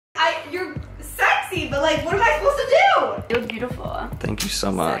you're sexy, but like, what am I supposed to do? You look beautiful. Thank you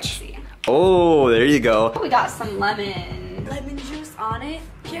so much. Sexy. Oh, there you go. We got some lemon juice on it.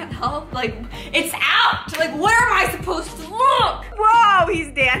 Can't help, like, it's out. Like, where am I supposed to look? Whoa,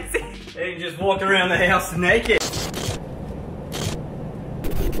 he's dancing. Hey, just walking around the house naked.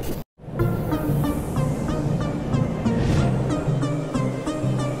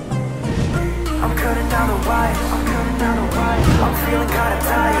 I'm cutting down the wire, I'm feeling kinda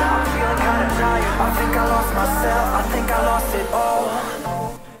tired, I think I lost myself, I think I lost it all.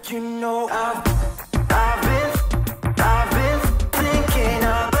 You know I've been thinking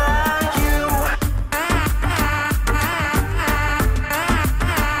about you.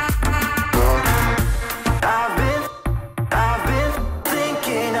 I've been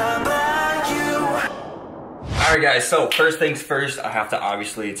thinking about you. Alright guys, so first things first, I have to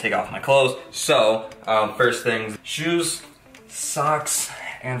obviously take off my clothes. So, first things, shoes, socks,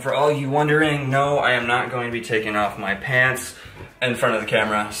 and for all you wondering, no, I am not going to be taking off my pants in front of the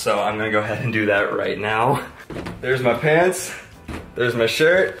camera, so I'm gonna go ahead and do that right now. There's my pants, there's my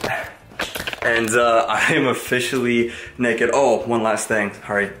shirt, and I am officially naked. Oh, one last thing,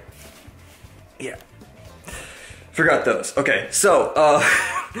 sorry. Yeah. Forgot those. Okay, so,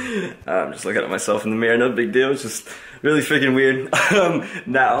 I'm just looking at myself in the mirror, no big deal, it's just really freaking weird.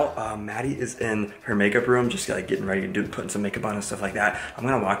 Now, Maddie is in her makeup room, just like getting ready to do, putting some makeup on and stuff like that. I'm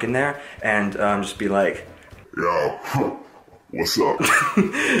gonna walk in there and just be like, yo, what's up?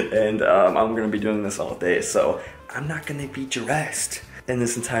 and I'm gonna be doing this all day, so I'm not gonna be dressed in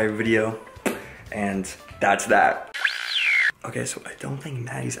this entire video, and that's that. Okay, so I don't think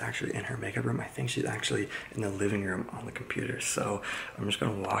Maddie's actually in her makeup room. I think she's actually in the living room on the computer. So I'm just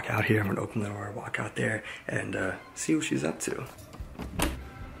gonna walk out here. I'm gonna open the door, walk out there, and see what she's up to.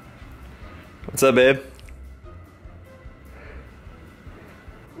 What's up, babe?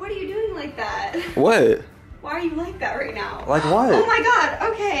 What are you doing like that? What? Why are you like that right now? Like what? Oh my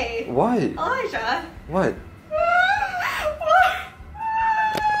god, okay. What? Elijah. What?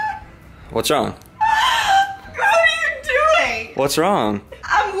 What's wrong? What are you doing? What's wrong?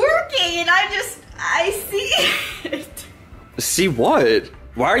 I'm working and I see it. See what?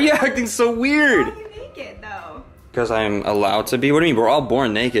 Why are you acting so weird? Why are you naked though? Because I'm allowed to be. What do you mean? We're all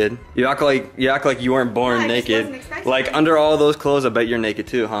born naked. You act like you weren't born Yeah, I just naked. wasn't expecting Like it. under all those clothes, I bet you're naked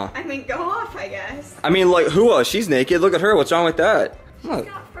too, huh? I mean, go off, I guess. I mean, like who else? She's naked. Look at her. What's wrong with that? Look.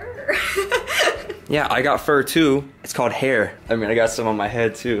 Got fur. Yeah, I got fur too. It's called hair. I mean, I got some on my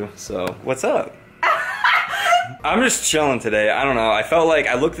head too. So what's up? I'm just chilling today. I don't know. I felt like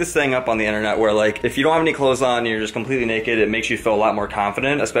I looked this thing up on the internet where like if you don't have any clothes on and you're just completely naked, it makes you feel a lot more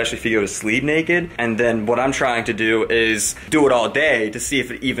confident, especially if you go to sleep naked. And then what I'm trying to do is do it all day to see if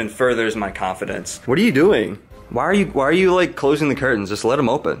it even furthers my confidence. What are you doing? Why are you like closing the curtains? Just let them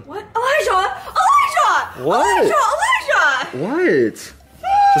open. What? Elijah! Elijah! What? Elijah! What?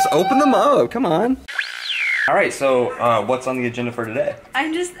 Just open them up. Come on. All right, so what's on the agenda for today?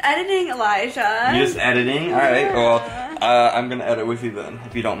 I'm just editing, Elijah. You're just editing? All right, well, I'm gonna edit with you then,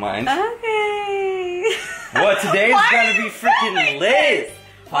 if you don't mind. Okay. What, today's Why gonna are be you freaking filming lit. this?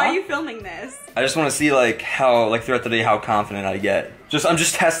 Why Huh? are you filming this? I just wanna see like how, like throughout the day, how confident I get. I'm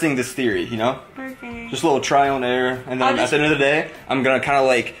just testing this theory, you know? Okay. Just a little trial and error, and then at the end of the day, I'm gonna kinda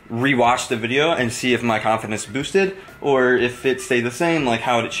like rewatch the video and see if my confidence boosted, or if it stayed the same, like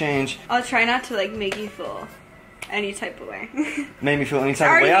how would it change. I'll try not to like make you feel any type of way. Made me feel any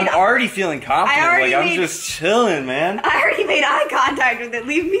type of way. I'm already feeling confident, already like I'm made- just chilling, man. I already made eye contact with it.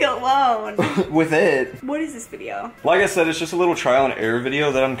 Leave me alone. With it. What is this video? Like I said, it's just a little trial and error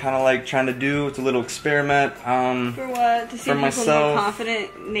video that I'm kind of like trying to do. It's a little experiment. For what? To see For if you feel myself. more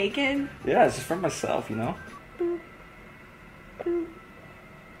confident naked? Yeah, it's just for myself, you know?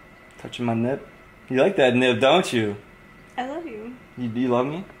 Touching my nip. You like that nip, don't you? I love you. Do you love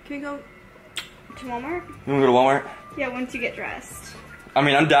me? Can we go to Walmart? You wanna go to Walmart? Yeah, once you get dressed. I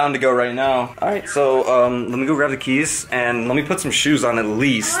mean, I'm down to go right now. Alright, so let me go grab the keys and let me put some shoes on at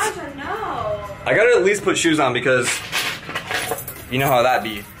least. Elijah, no. I gotta at least put shoes on because you know how that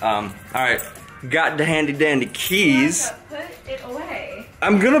be. Alright, got the handy dandy keys. Elijah, put it away.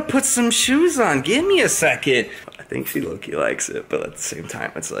 I'm gonna put some shoes on. Give me a second. I think she low-key likes it, but at the same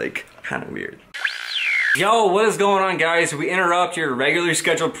time, it's like kind of weird. Yo, what is going on, guys? We interrupt your regularly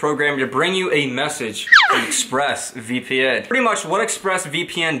scheduled program to bring you a message from ExpressVPN. Pretty much what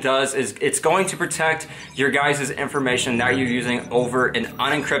ExpressVPN does is it's going to protect your guys' information that you're using over an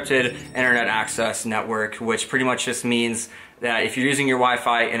unencrypted internet access network, which pretty much just means that if you're using your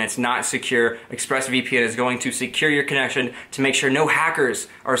Wi-Fi and it's not secure, ExpressVPN is going to secure your connection to make sure no hackers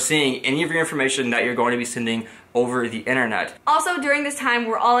are seeing any of your information that you're going to be sending over the internet. Also, during this time,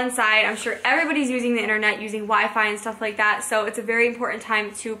 we're all inside. I'm sure everybody's using the internet, using Wi-Fi and stuff like that. So it's a very important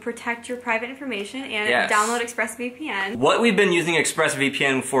time to protect your private information and download ExpressVPN. What we've been using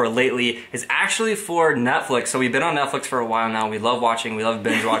ExpressVPN for lately is actually for Netflix. So we've been on Netflix for a while now. We love watching, we love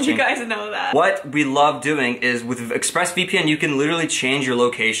binge watching. You guys know that. What we love doing is with ExpressVPN, you can literally change your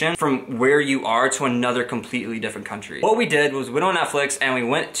location from where you are to another completely different country. What we did was we went on Netflix and we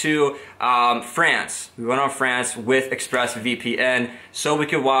went to France. We went on France with ExpressVPN so we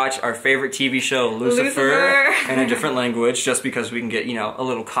could watch our favorite TV show, Lucifer, in a different language, just because we can get, you know, a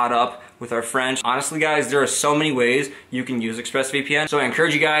little caught up with our French. Honestly, guys, there are so many ways you can use ExpressVPN. So I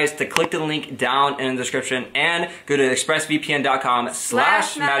encourage you guys to click the link down in the description and go to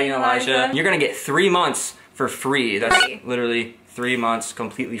expressvpn.com/Maddie and Elijah. You're gonna get 3 months for free. That's literally 3 months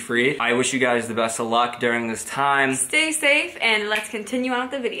completely free. I wish you guys the best of luck during this time. Stay safe, and let's continue on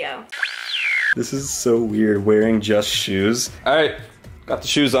with the video. This is so weird, wearing just shoes. All right, got the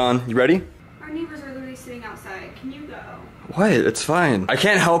shoes on. You ready? Our neighbors are literally sitting outside. Can you go? What? It's fine. I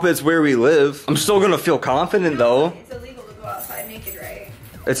can't help it. It's where we live. I'm still gonna feel confident though. It's illegal to go outside naked, right?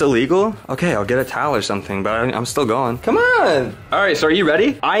 It's illegal? Okay, I'll get a towel or something, but I'm still going. Come on. All right, so are you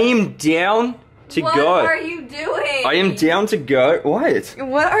ready? I am down to What go. are you doing? I am down to go. What?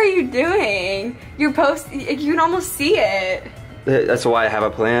 What are you doing? You can almost see it. That's why I have a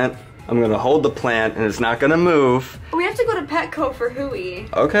plant. I'm gonna hold the plant and it's not gonna move. We have to go to Petco for Hui.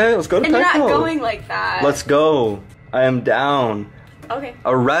 Okay, let's go to Petco. And you're not going like that. Let's go. I am down. Okay.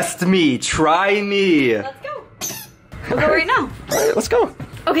 Arrest me. Try me. Let's go. We'll go right now. All right, let's go.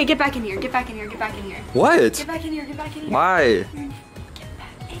 Okay, get back in here. Get back in here. Get back in here. What? Get back in here. Get back in here. Why? Get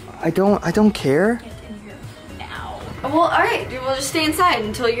back in here. I don't care. Get in here now. Well, all right. We'll just stay inside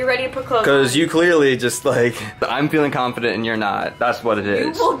until you're ready to put clothes on. Because you clearly just like, I'm feeling confident and you're not. That's what it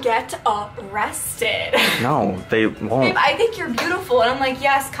is. You will get arrested. No, they won't. Babe, I think you're beautiful. And I'm like,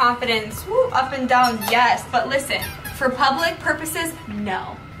 yes, confidence. Woo, up and down, yes. But listen, for public purposes,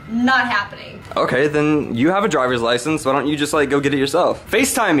 no. Not happening. Okay, then you have a driver's license. Why don't you just like go get it yourself?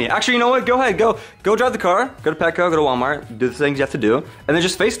 FaceTime me. Actually, you know what? Go ahead. Go drive the car. Go to Petco. Go to Walmart. Do the things you have to do. And then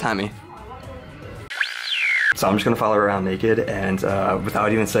just FaceTime me. So I'm just gonna follow her around naked and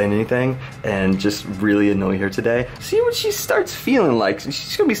without even saying anything and just really annoy her today. See what she starts feeling like.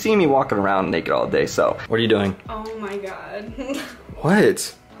 She's gonna be seeing me walking around naked all day, so. What are you doing? Oh my God.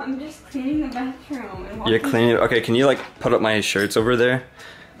 What? I'm just cleaning the bathroom. And You're cleaning, okay, can you like put up my shirts over there?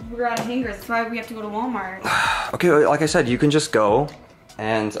 We're out of hangers, that's why we have to go to Walmart. Okay, like I said, you can just go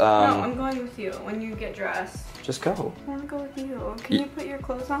and no, I'm going with you when you get dressed. just go. I want to go with you. Can you put your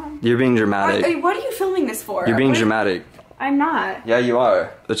clothes on? You're being dramatic. What are you filming this for? You're being dramatic. I'm not. Yeah, you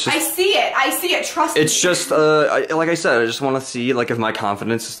are. It's just, I see it, trust me. it's just, like I said, I just want to see like if my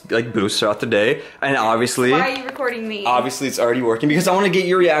confidence like boosts throughout the day. And obviously, Why are you recording me? obviously it's already working because I want to get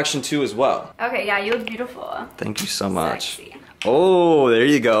your reaction too as well. Okay, yeah, you look beautiful. Thank you so much. Sexy. Oh, there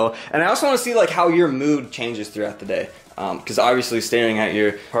you go. And I also want to see like how your mood changes throughout the day. Because obviously staring at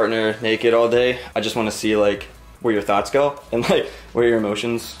your partner naked all day, I just want to see like where your thoughts go and like where your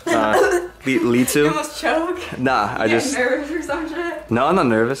emotions lead to. You almost choke? Nah, I just... nervous or some shit? No, I'm not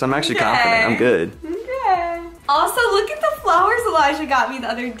nervous. I'm actually confident. I'm good. Okay. Also, look at the flowers Elijah got me the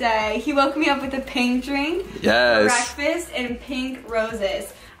other day. He woke me up with a pink drink for Yes. breakfast and pink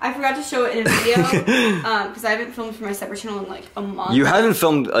roses. I forgot to show it in a video because I haven't filmed for my separate channel in like a month. You haven't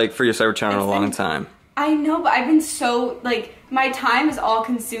filmed like for your separate channel in a It's long been- time. I know, but I've been so, like, my time is all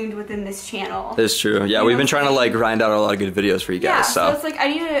consumed within this channel. It's true. Yeah, You we've know been what trying to I'm like saying? grind out a lot of good videos for you Yeah, guys. so it's like I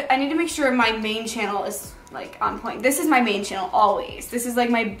need to make sure my main channel is like on point. This is my main channel always. This is like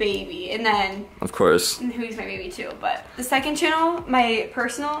my baby, and then Of course. Who's my baby too. But the second channel, my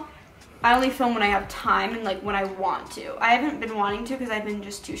personal, I only film when I have time and like when I want to. I haven't been wanting to because I've been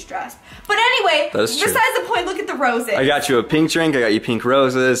just too stressed. But anyway, That is true. besides the point, look at the roses. I got you a pink drink, I got you pink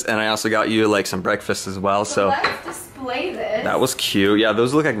roses, and I also got you like some breakfast as well. So let's display this. that was cute. Yeah,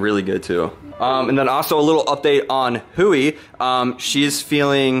 those look like really good too. And then also a little update on Hui. She's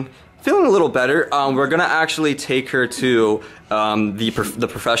feeling a little better. We're gonna actually take her to the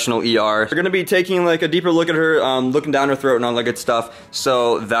professional ER. We're gonna be taking like a deeper look at her, looking down her throat and all that good stuff.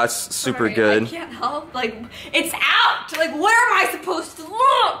 So that's super Sorry, good. I can't help. Like, it's out. Like, where am I supposed to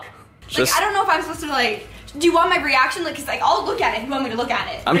look? Just- like, I don't know if I'm supposed to like. Do you want my reaction? Like, cause like I'll look at it if you want me to look at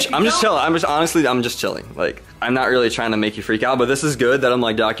it. I'm If you just don't- chilling. I'm just chilling. Like, I'm not really trying to make you freak out, but this is good that I'm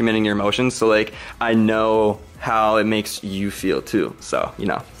like documenting your emotions. So like, I know how it makes you feel too. So, you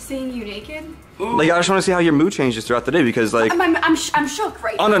know. Seeing you naked. Like, I just want to see how your mood changes throughout the day because like, I'm shook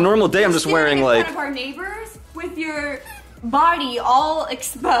right on now. a normal day, I'm just You're wearing standing in like, front of our neighbors with your body all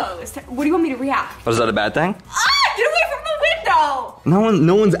exposed. What do you want me to react? Was that a bad thing? Ah, get away from the window!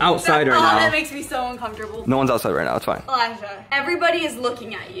 No one's outside right now. That makes me so uncomfortable. No one's outside right now, it's fine. Elijah, everybody is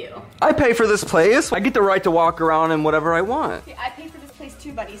looking at you. I pay for this place. I get the right to walk around in whatever I want. I pay for this place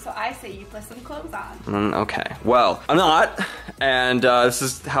too, buddy, so I say you put some clothes on. Okay, well, I'm not, and this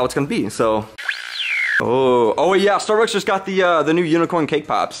is how it's gonna be, so. Oh yeah, Starbucks just got the new unicorn cake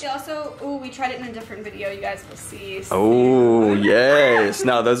pops. They also, we tried it in a different video, you guys will see. Oh, yes.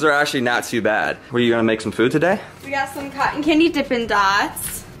 No, those are actually not too bad. Were you gonna make some food today? We got some cotton candy Dippin'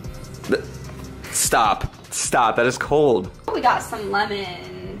 Dots. Stop, that is cold. We got some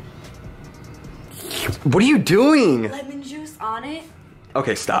lemon. What are you doing? Lemon juice on it.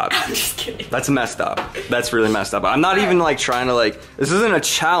 Okay, stop. I'm just kidding. That's messed up. That's really messed up. I'm not even like trying to like, this isn't a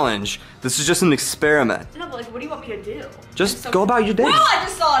challenge. This is just an experiment. No, but like, what do you want me to do? Just go about your day. Well, I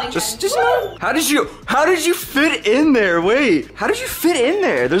just saw it again. Just how did you fit in there? Wait, how did you fit in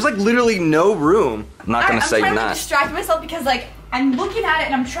there? There's like literally no room. I'm not gonna say you're I'm trying not. to distract myself because like, I'm looking at it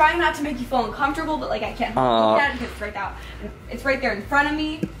and I'm trying not to make you feel uncomfortable, but like I can't look at it because it's right out. It's right there in front of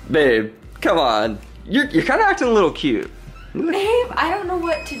me. Babe, come on. You're kind of acting a little cute. Babe, I don't know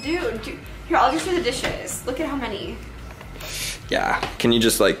what to do. Here, I'll just do the dishes. Look at how many. Yeah, can you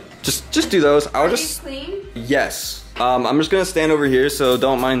just like, just do those? I'll just. Are these clean? Yes. I'm just gonna stand over here, so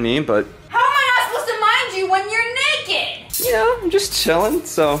don't mind me, but. How am I not supposed to mind you when you're naked? You know, I'm just chilling,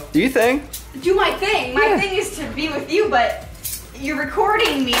 so do you think? Do my thing. My thing is to be with you, but you're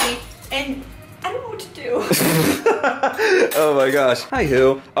recording me, and I don't know what to do. Oh my gosh. Hi,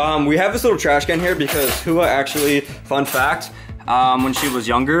 Who. We have this little trash can here because Hua actually, fun fact, when she was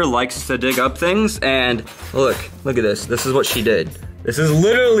younger, likes to dig up things, and look at this. This is what she did. This is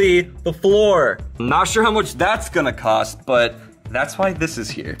literally the floor. I'm not sure how much that's gonna cost, but that's why this is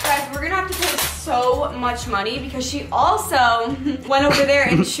here. Guys, we're gonna have to pay so much money because she also went over there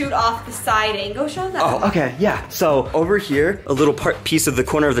and chewed off the siding. Go show them. Oh, okay, yeah. So over here, a little piece of the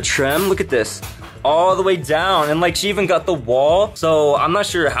corner of the trim. Look at this. All the way down, and like she even got the wall. So I'm not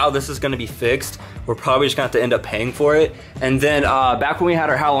sure how this is gonna be fixed. We're probably just gonna have to end up paying for it. And then back when we had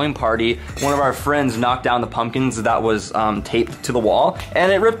our Halloween party, one of our friends knocked down the pumpkins that was taped to the wall,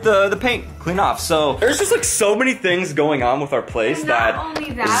 and it ripped the paint clean off. So there's just like so many things going on with our place that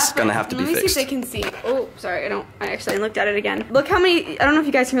is gonna have to be fixed. Let me see if they can see. Oh, sorry, I actually looked at it again. Look how many, I don't know if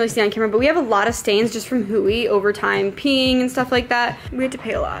you guys can really see on camera, but we have a lot of stains just from Hui over time, peeing and stuff like that. We had to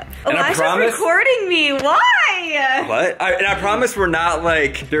pay a lot. And Elijah's I promise, recording me, why? What? And I promise we're not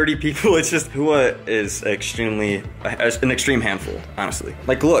like dirty people. It's just Hua is an extreme handful, honestly.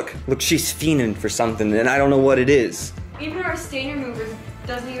 Like look, she's fiending for something and I don't know what it is. Even our stain remover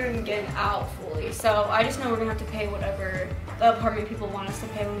doesn't even get out fully, so I just know we're gonna have to pay whatever the apartment people want us to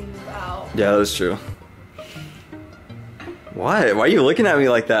pay when we move out. Yeah, that's true. What? Why are you looking at me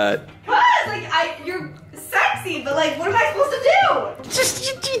like that? Like, you're sexy, but like, what am I supposed to do?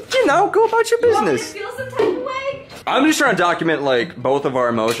 Just, you know, go about your business. You want me to feel some type of way? I'm just trying to document like both of our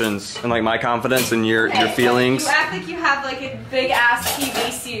emotions and like my confidence and your feelings. You act like you have like a big ass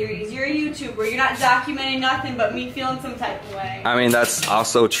TV series. You're a YouTuber. You're not documenting nothing but me feeling some type of way. I mean, that's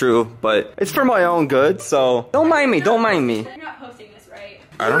also true, but it's for my own good, so don't mind me, don't mind me. You're not posting this, right?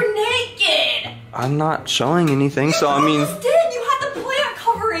 You're naked! I'm not showing anything, so I mean... You almost did! You had the plant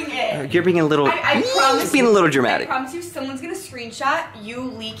covering it! You're being a little... I promise being a little dramatic. I promise you someone's gonna screenshot you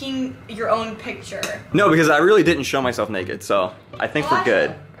leaking your own picture. No, because I really didn't show myself naked, so I think we're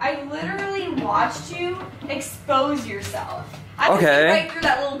good. I literally watched you expose yourself. I can see right through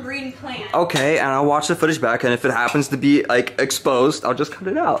that little green plant. Okay, and I'll watch the footage back, and if it happens to be like exposed, I'll just cut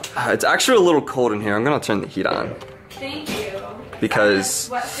it out. It's actually a little cold in here. I'm gonna turn the heat on. Thank you. Because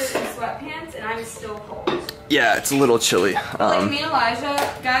sweatshirt and sweatpants, and I'm still cold. Yeah, it's a little chilly. Like me and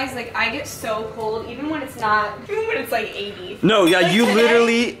Elijah, guys, like I get so cold, even when it's like 80. No, yeah, like you today,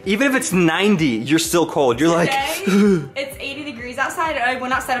 literally, even if it's 90, you're still cold. You're today, like, it's 80 degrees outside, and I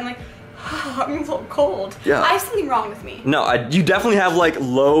went outside, I'm like, oh, I'm so cold. Yeah. I have something wrong with me. No, you definitely have like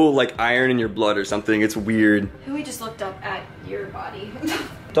low like iron in your blood or something. It's weird. Hui just looked up at your body.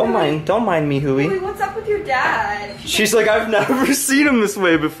 Don't mind me, Hui. Hui, what's up with your dad? She's like, I've never seen him this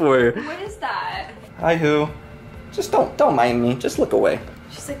way before. What is that? Hi, Hu. Just don't mind me. Just look away.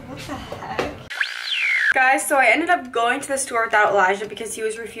 She's like, what the heck? Guys, so I ended up going to the store without Elijah because he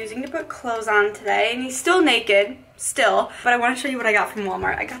was refusing to put clothes on today, and he's still naked, still. But I want to show you what I got from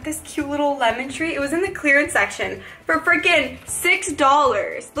Walmart. I got this cute little lemon tree. It was in the clearance section for freaking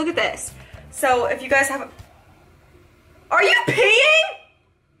 $6. Look at this. So if you guys have, are you peeing?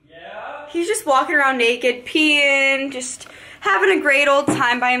 Yeah. He's just walking around naked, peeing, just having a great old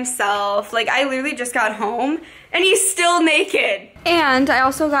time by himself. Like, I literally just got home and he's still naked. And I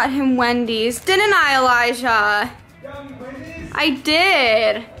also got him Wendy's. Didn't I, Elijah? I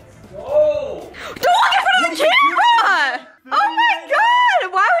did. Whoa! Don't walk in front of the camera! Oh my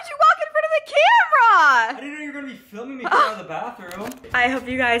god! Why would you walk in front of the camera? I didn't know you were gonna be filming me out of the bathroom. I hope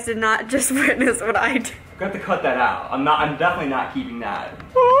you guys did not just witness what I did. We have to cut that out. I'm definitely not keeping that.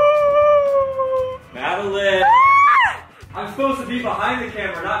 Madeline! I'm supposed to be behind the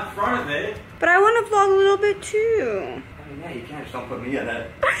camera, not in front of it. But I want to vlog a little bit too. I mean, yeah, you can't. Just don't put me in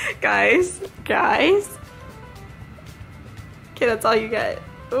it. Guys. Okay, that's all you get.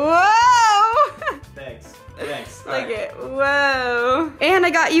 Whoa! Thanks. Look it. Whoa. And I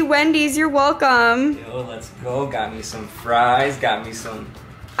got you Wendy's. You're welcome. Yo, let's go. Got me some fries. Got me some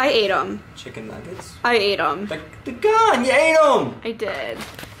I ate them. chicken nuggets. I ate them. The gun! You ate them! I did.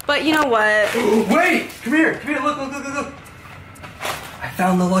 But you know what? Wait! Come here! Look! I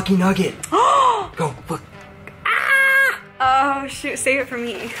found the lucky nugget. Go, look. Oh shoot, save it for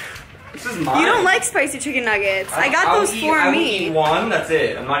me. This is mine. You don't like spicy chicken nuggets. I got those for I will me. eat one, that's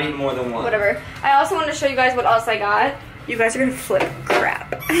it. I'm not eating more than one. Whatever. I also want to show you guys what else I got. You guys are gonna flip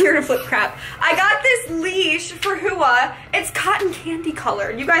crap. You're gonna flip crap. I got this leash for Hua. It's cotton candy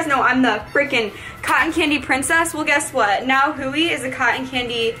colored. You guys know I'm the freaking cotton candy princess. Well, guess what? Now Hui is a cotton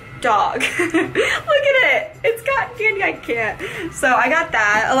candy dog. Look at it. It's cotton candy. I can't. So I got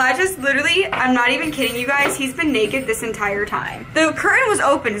that. Elijah's literally, I'm not even kidding you guys, he's been naked this entire time. The curtain was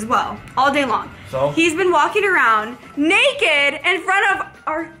open as well, all day long. So? He's been walking around naked in front of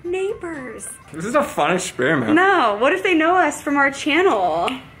our neighbors. This is a fun experiment. No, what if they know us from our channel?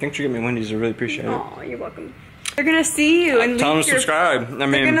 Thanks for giving me Wendy's. I really appreciate it. Oh, you're welcome. They're gonna see you and Tell them leak to your, subscribe. I they're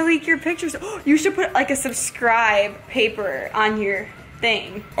mean, gonna leak your pictures. Oh, you should put like a subscribe paper on your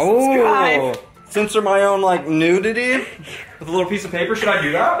thing. Subscribe. Censor my own like nudity with a little piece of paper. Should I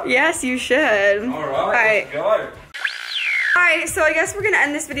do that? Yes, you should. All right. Let's go. Alright, so I guess we're gonna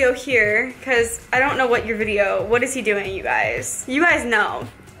end this video here because I don't know what what is he doing, you guys? You guys know.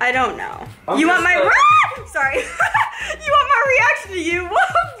 I don't know. You want my sorry. You want my reaction to you?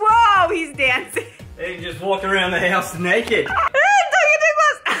 Whoa, he's dancing. Hey, just walking around the house naked.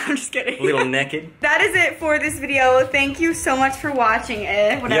 I'm just kidding. A little naked. That is it for this video. Thank you so much for watching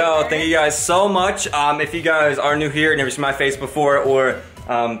it. Whatever. Yo, thank you guys so much. If you guys are new here and never seen my face before or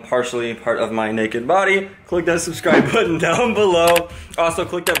partially part of my naked body, click that subscribe button down below. Also,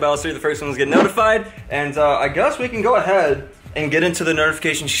 click that bell so you're the first ones to get notified. And I guess we can go ahead and get into the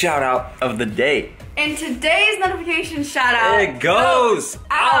notification shout out of the day. And today's notification shout out It goes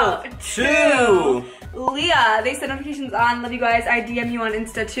out to Leah. They said notifications on. Love you guys. I DM you on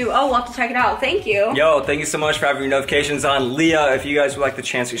Insta too. Oh, we'll have to check it out. Thank you. Yo, thank you so much for having your notifications on. Leah, if you guys would like the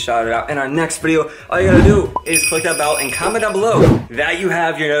chance to shout it out in our next video, all you gotta do is click that bell and comment down below that you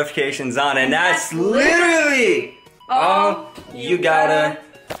have your notifications on. And that's literally all you gotta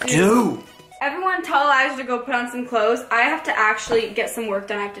do. Everyone tell Elijah to go put on some clothes. I have to actually get some work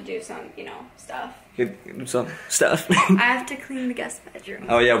done. I have to do some, stuff. Some stuff. I have to clean the guest bedroom.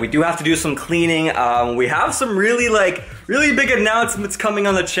 Oh yeah, we do have to do some cleaning. We have some really big announcements coming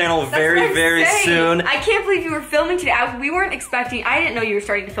on the channel very soon. I can't believe you were filming today. I didn't know you were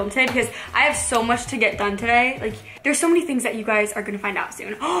starting to film today because I have so much to get done today. Like, there's so many things that you guys are gonna find out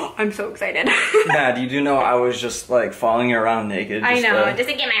soon. Oh, I'm so excited. Mad, you do know I was just like following around naked. I know, just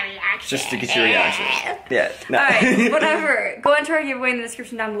to get my reaction. Just to get your reaction. Yeah. No. Alright, whatever. Go into our giveaway in the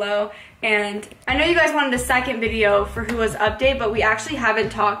description down below. And I know you guys wanted a second video for Hua's update, but we actually haven't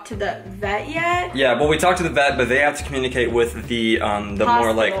talked to the vet yet. Yeah, well, we talked to the vet, but they have to communicate with the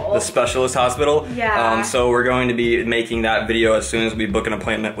more like the specialist hospital. Yeah. So we're going to be making that video as soon as we book an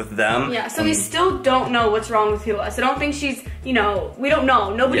appointment with them. Yeah. So we still don't know what's wrong with Hua. So don't think she's, we don't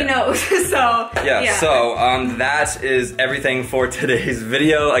know. Nobody knows. So yeah. So that is everything for today's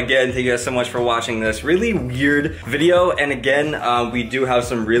video. Again, thank you guys so much for watching this really weird video. And again, we do have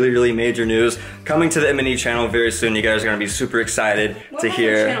some really major news coming to the M&E channel very soon. You guys are gonna be super excited to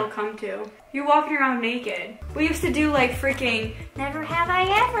hear. What will the channel come to? You're walking around naked. We used to do like freaking never have I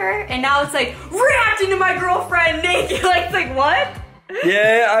ever, and now it's like reacting to my girlfriend naked. It's like what?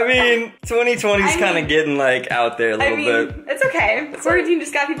 Yeah, I mean, 2020 is kind of getting like out there a little bit. It's okay. Quarantine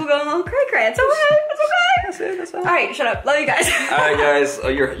just got people going a little cray-cray. It's okay. That's it. All right, shut up. Love you guys. All right, guys. Oh,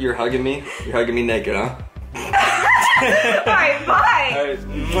 you're hugging me. You're hugging me naked, huh? All right, bye. All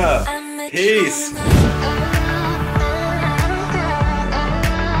right. Peace.